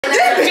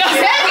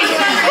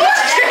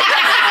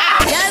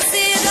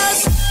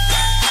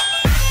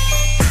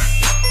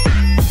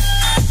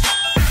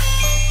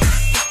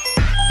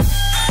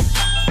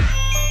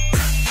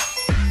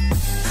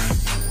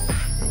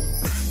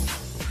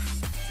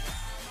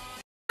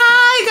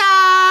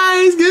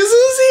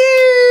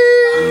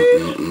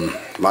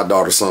My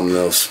daughter's something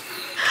else.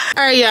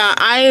 Alright, y'all,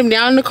 I am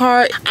now in the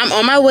car. I'm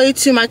on my way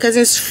to my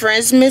cousin's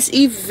friendsmas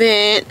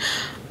event.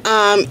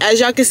 As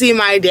y'all can see,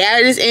 my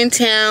dad is in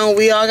town.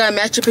 We all got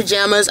matching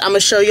pajamas. I'm gonna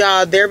show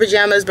y'all their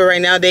pajamas, but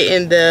right now they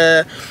in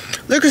the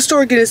liquor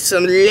store getting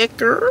some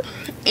liquor.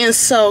 And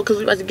so, because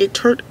we're about to get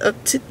turned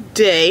up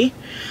today.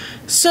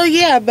 So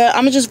yeah, but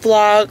I'm gonna just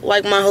vlog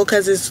like my whole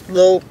cousin's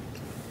little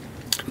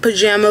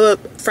pajama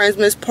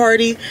friendsmas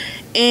party.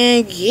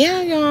 And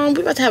yeah, y'all,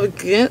 we about to have a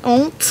good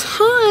old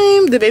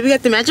time. The baby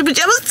got the matching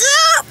pajamas too.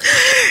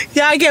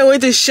 Y'all, I can't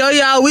wait to show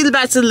y'all. We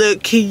about to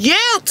look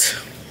cute.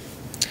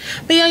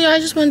 But yeah, y'all, I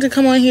just wanted to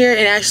come on here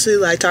and actually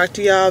like talk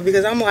to y'all,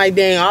 because I'm like,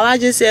 dang, all I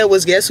just said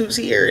was guess who's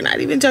here, and I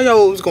didn't even tell y'all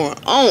what was going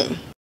on.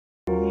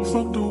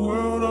 Fuck the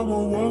world, I'ma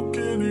walk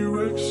in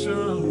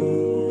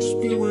erection.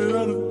 Spit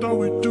without a thought,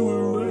 we do it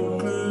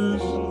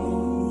reckless.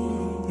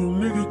 Your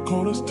nigga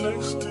called us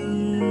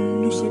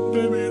texting. You said,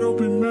 baby, don't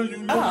be mad, you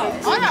know.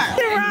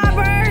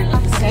 Robert!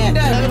 Stand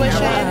up. Other way, why?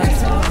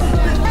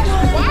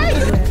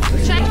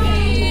 Check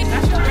me.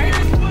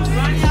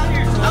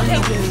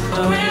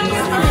 Okay.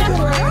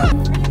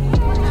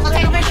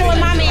 Take a picture with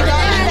mommy. Don't do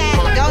that.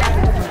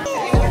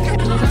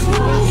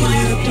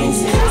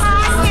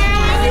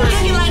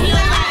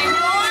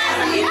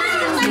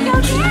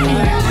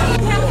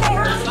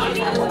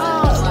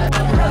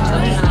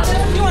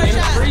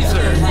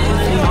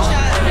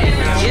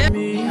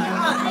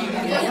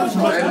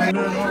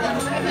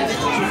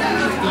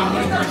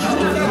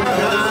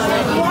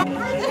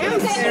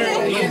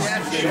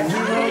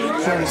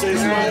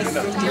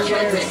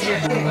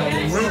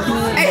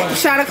 Hey,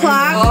 shot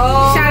o'clock.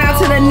 Oh. Shout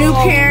out to the new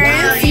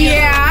parents.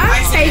 Yeah,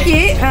 take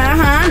it.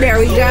 There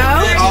we go.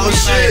 Oh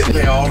shit,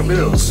 pay all the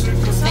bills.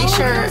 Make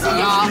sure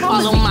y'all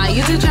follow my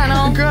YouTube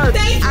channel. Girl,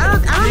 I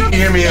don't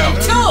Hear me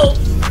out. Two.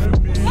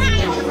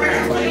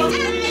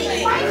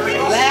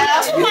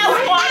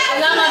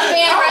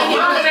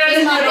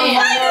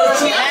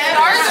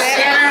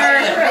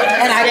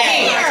 And I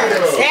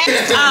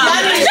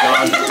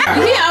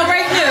yeah,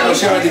 right there. I'm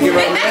trying to get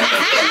right now.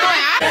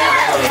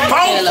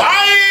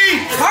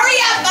 Hurry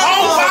up!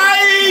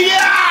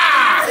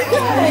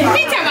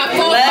 He talking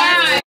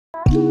about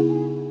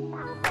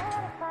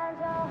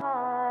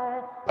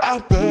I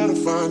better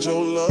find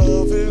your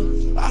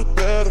loving. I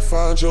better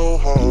find your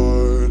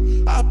heart.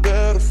 I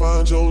better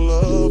find your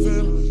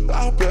loving.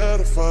 I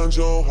better find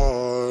your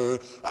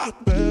heart. I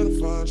better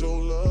find your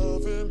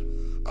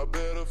loving. I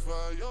better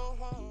find your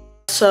heart.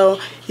 So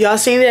y'all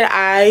seen that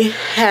I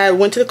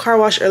went to the car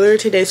wash earlier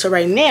today. So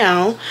right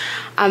now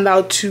I'm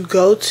about to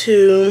go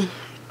to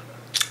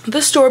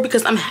the store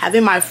because I'm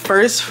having my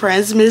first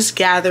friendsmas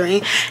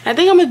gathering. And I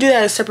think I'm gonna do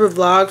that as a separate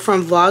vlog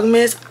from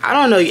vlogmas. I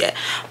don't know yet,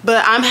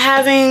 but I'm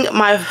having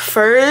my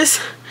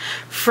first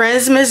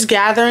friendsmas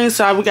gathering,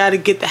 so we gotta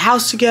get the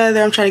house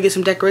together. I'm trying to get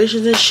some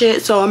decorations and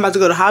shit. So I'm about to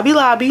go to Hobby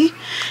Lobby,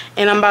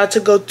 and I'm about to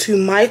go to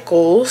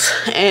Michael's,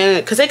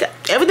 and because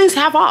everything's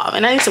half off,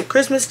 and I need some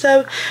Christmas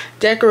stuff,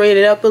 decorate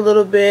it up a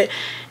little bit,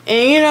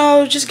 and you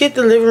know, just get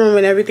the living room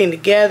and everything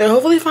together.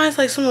 Hopefully find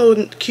like some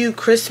little cute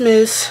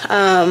Christmas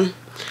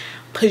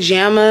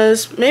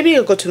pajamas. Maybe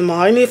I'll go to the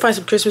mall. I need to find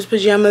some Christmas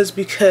pajamas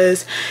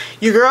because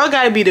your girl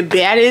gotta be the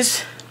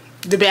baddest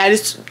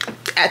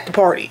at the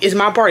party. It's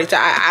my party, so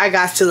I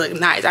got to look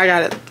nice. I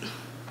gotta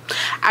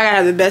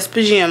have the best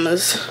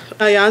pajamas.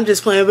 Oh yeah, I'm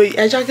just playing, but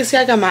as y'all can see,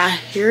 I got my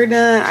hair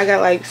done. I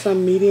got like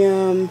some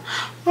medium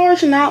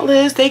large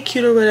knotless. They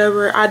cute or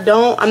whatever. I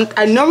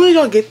normally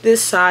don't get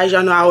this size.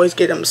 Y'all know I always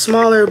get them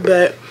smaller,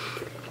 but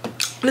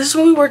this is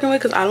what we're working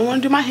with because I don't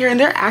want to do my hair, and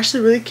they're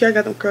actually really cute. I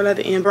got them curled at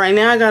the end, but right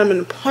now I got them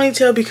in a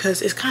ponytail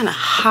because it's kind of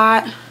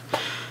hot.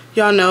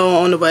 Y'all know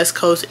on the West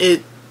Coast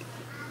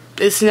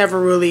it's never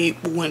really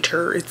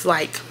winter. It's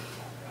like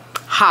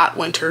hot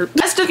winter.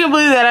 I still can't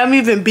believe that I'm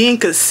even being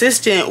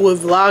consistent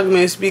with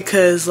vlogmas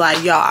because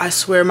like y'all, I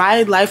swear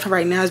my life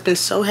right now has been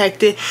so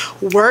hectic.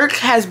 Work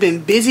has been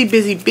busy.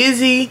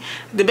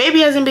 The baby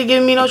hasn't been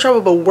giving me no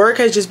trouble, but work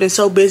has just been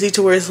so busy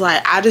to where it's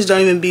like I just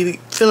don't even be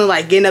feeling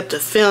like getting up to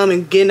film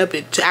and getting up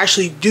to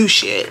actually do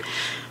shit.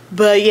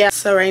 But yeah,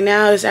 so right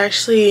now it's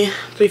actually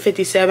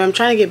 3:57. I'm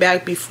trying to get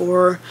back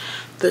before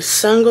the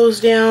sun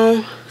goes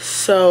down.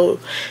 So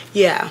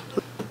yeah.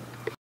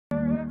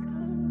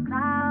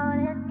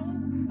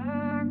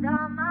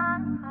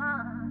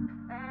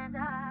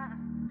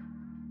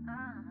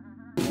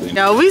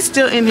 Y'all, we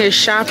still in here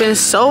shopping.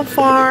 So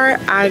far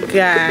I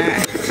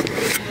got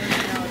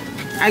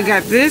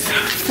this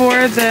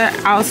for the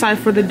outside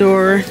for the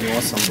door.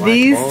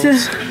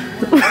 These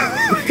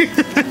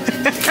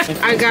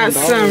I got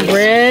some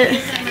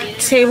red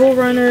table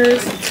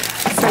runners,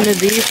 some of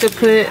these to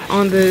put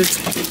on the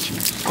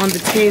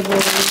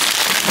table,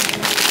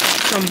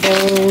 some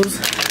bowls,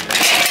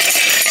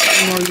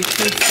 some more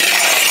utensils.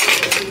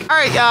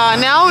 Alright y'all,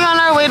 now we're on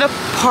our way to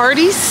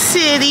Party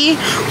City.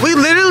 We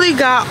literally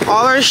got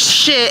all our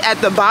shit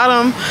at the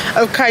bottom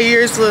of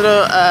Kyrie's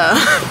little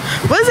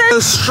what is that?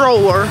 A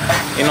stroller.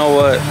 You know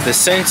what? The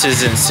sense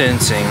is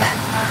incensing.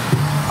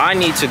 I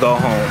need to go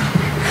home.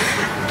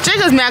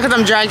 Jacob's mad because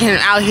I'm dragging him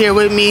out here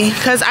with me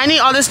because I need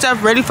all this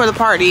stuff ready for the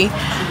party.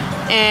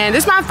 And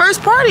this is my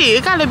first party.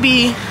 It gotta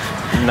be.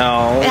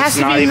 No, it has it's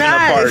to not be even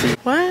nice. a party.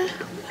 What?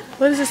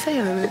 What does it say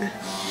on it?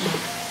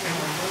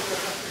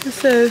 It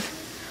says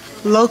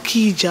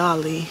low-key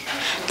jolly.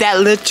 That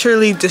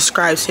literally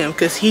describes him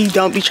because he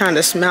don't be trying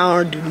to smile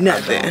or do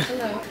nothing.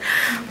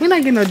 We're not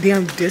getting no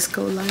damn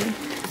disco light.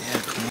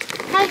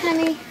 Hi,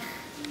 honey.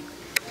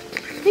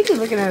 He be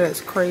looking at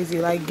us crazy.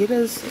 Like, get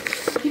us.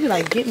 He be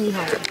like, get me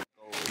home.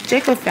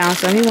 Jacob found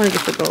some. He want to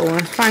get the gold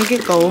one. Fine,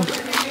 get gold.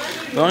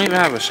 Don't even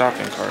have a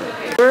shopping cart.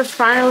 We're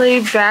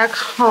finally back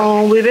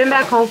home. We've been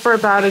back home for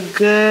about a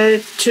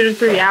good 2 to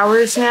 3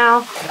 hours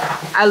now.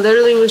 I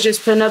literally was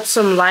just putting up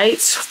some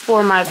lights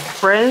for my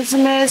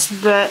friendsmas,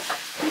 but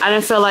I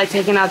didn't feel like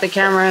taking out the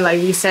camera and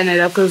like resetting it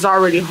up because it's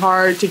already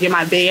hard to get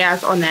my big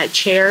ass on that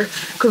chair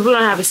because we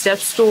don't have a step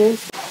stool.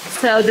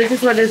 So this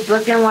is what it's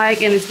looking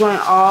like, and it's going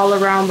all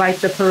around like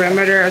the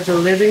perimeter of the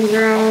living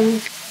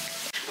room.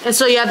 And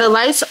so yeah, the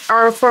lights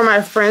are for my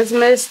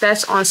friendsmas.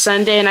 That's on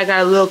Sunday, and I got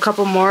a little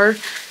couple more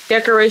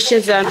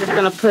decorations that I'm just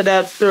gonna put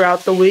up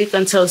throughout the week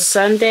until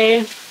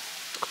Sunday.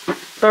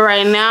 But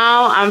right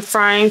now I'm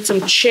frying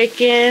some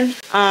chicken.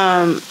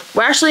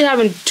 We're actually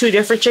having 2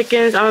 different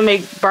chickens. I'm gonna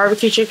make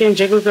barbecue chicken.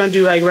 Jacob's gonna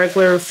do like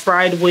regular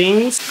fried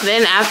wings.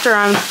 Then after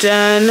I'm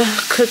done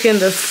cooking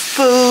the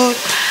food,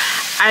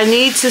 I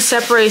need to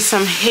separate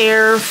some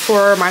hair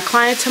for my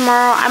client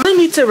tomorrow. I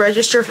really need to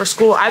register for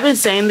school. I've been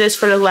saying this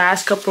for the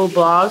last couple of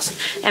vlogs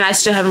and I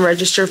still haven't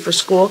registered for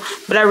school,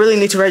 but I really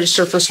need to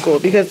register for school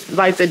because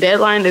like the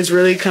deadline is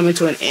really coming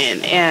to an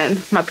end and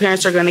my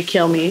parents are gonna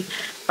kill me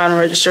if I don't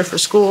register for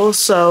school.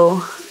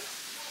 So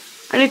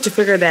I need to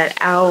figure that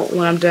out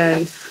when I'm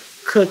done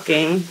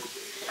cooking.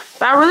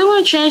 But I really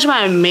want to change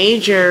my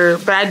major,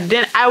 but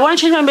I want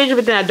to change my major,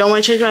 but then I don't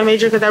want to change my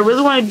major because I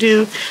really want to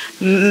do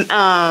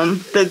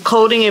the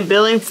coding and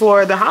billing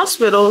for the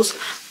hospitals.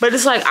 But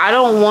it's like I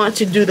don't want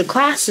to do the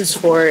classes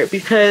for it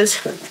because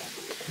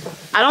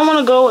I don't want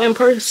to go in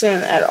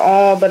person at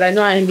all. But I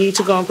know I need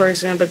to go in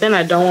person, but then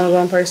I don't want to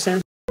go in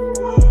person.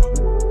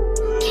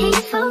 Can't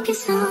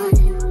focus on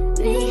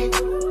me.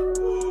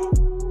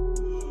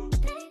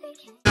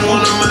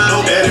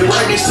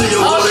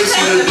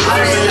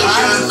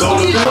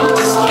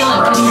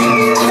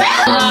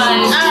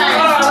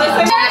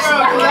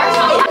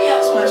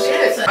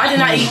 I did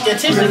not eat the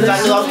chicken because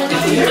I knew I was going to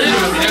eat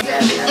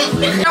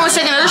it. I was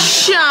taking a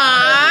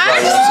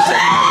shot.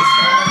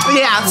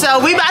 Yeah, so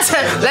we about to,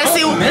 let's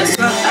see. We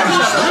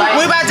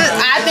about to,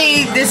 I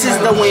think this is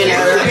the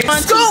winner. 1, 2, 3,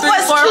 4,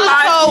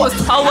 5 was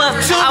toe up.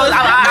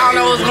 I don't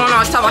know what was going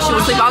on. She talking about she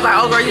was asleep. I was like,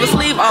 oh girl, you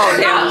asleep? Oh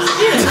damn.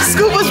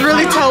 Scoop was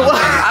really toe up.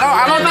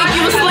 I don't think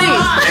you was asleep.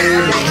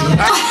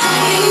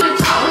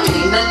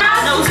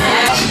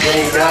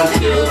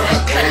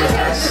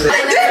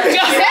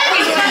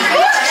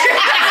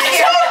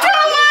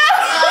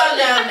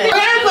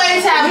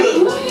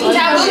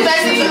 Taboo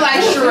basically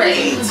like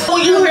charades.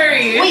 When you're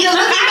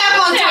looking back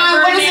on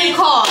time, what is it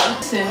called?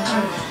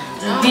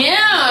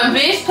 Damn,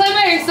 bitch, play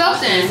by yourself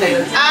then.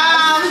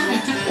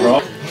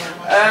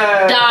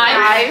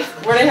 Dive.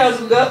 Where the hell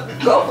did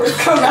gophers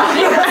come out?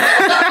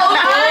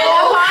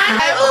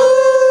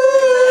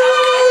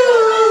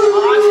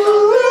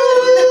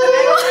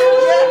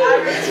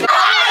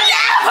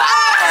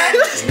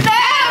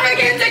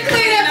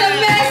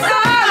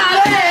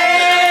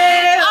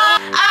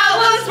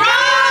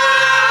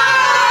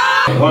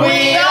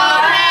 We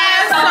all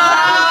have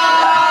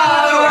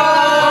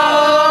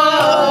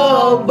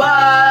sorrow,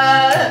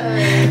 but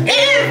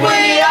if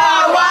we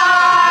are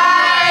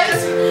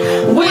wise,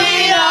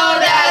 we know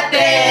that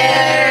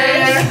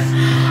there's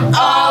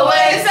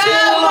always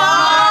tomorrow.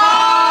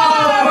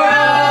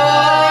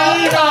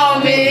 You know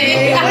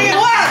me.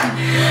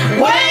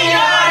 When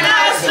you're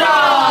not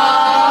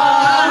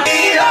strong,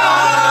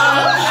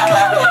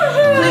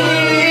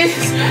 please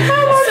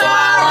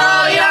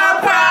swallow your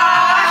pride.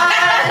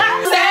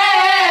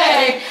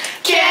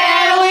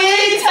 Can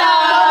we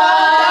talk?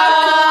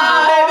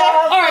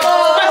 Alright,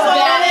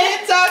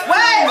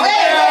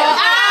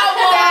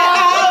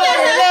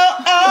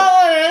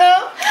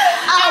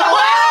 I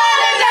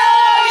wanna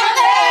know your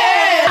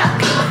name.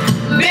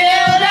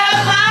 Build up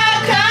my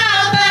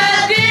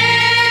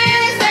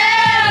confidence,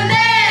 and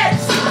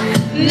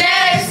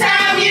next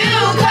time you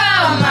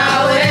come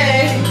my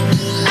way,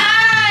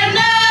 I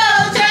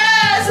know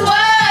just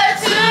what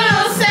to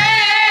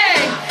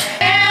say.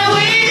 And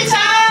we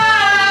talk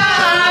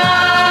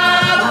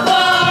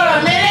for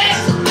a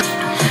minute.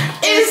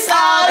 It's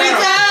all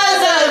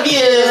because of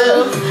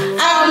you.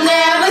 I'm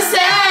never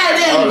sad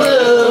and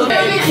blue.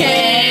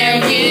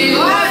 Can you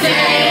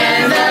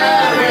stand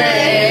the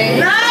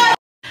rain?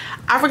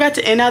 I forgot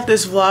to end out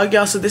this vlog,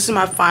 y'all, so this is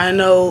my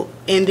final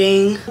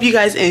ending. Hope you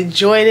guys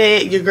enjoyed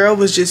it. Your girl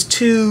was just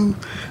too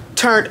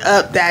turned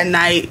up that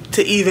night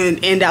to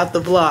even end out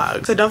the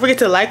vlog. So don't forget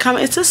to like,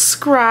 comment, and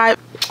subscribe.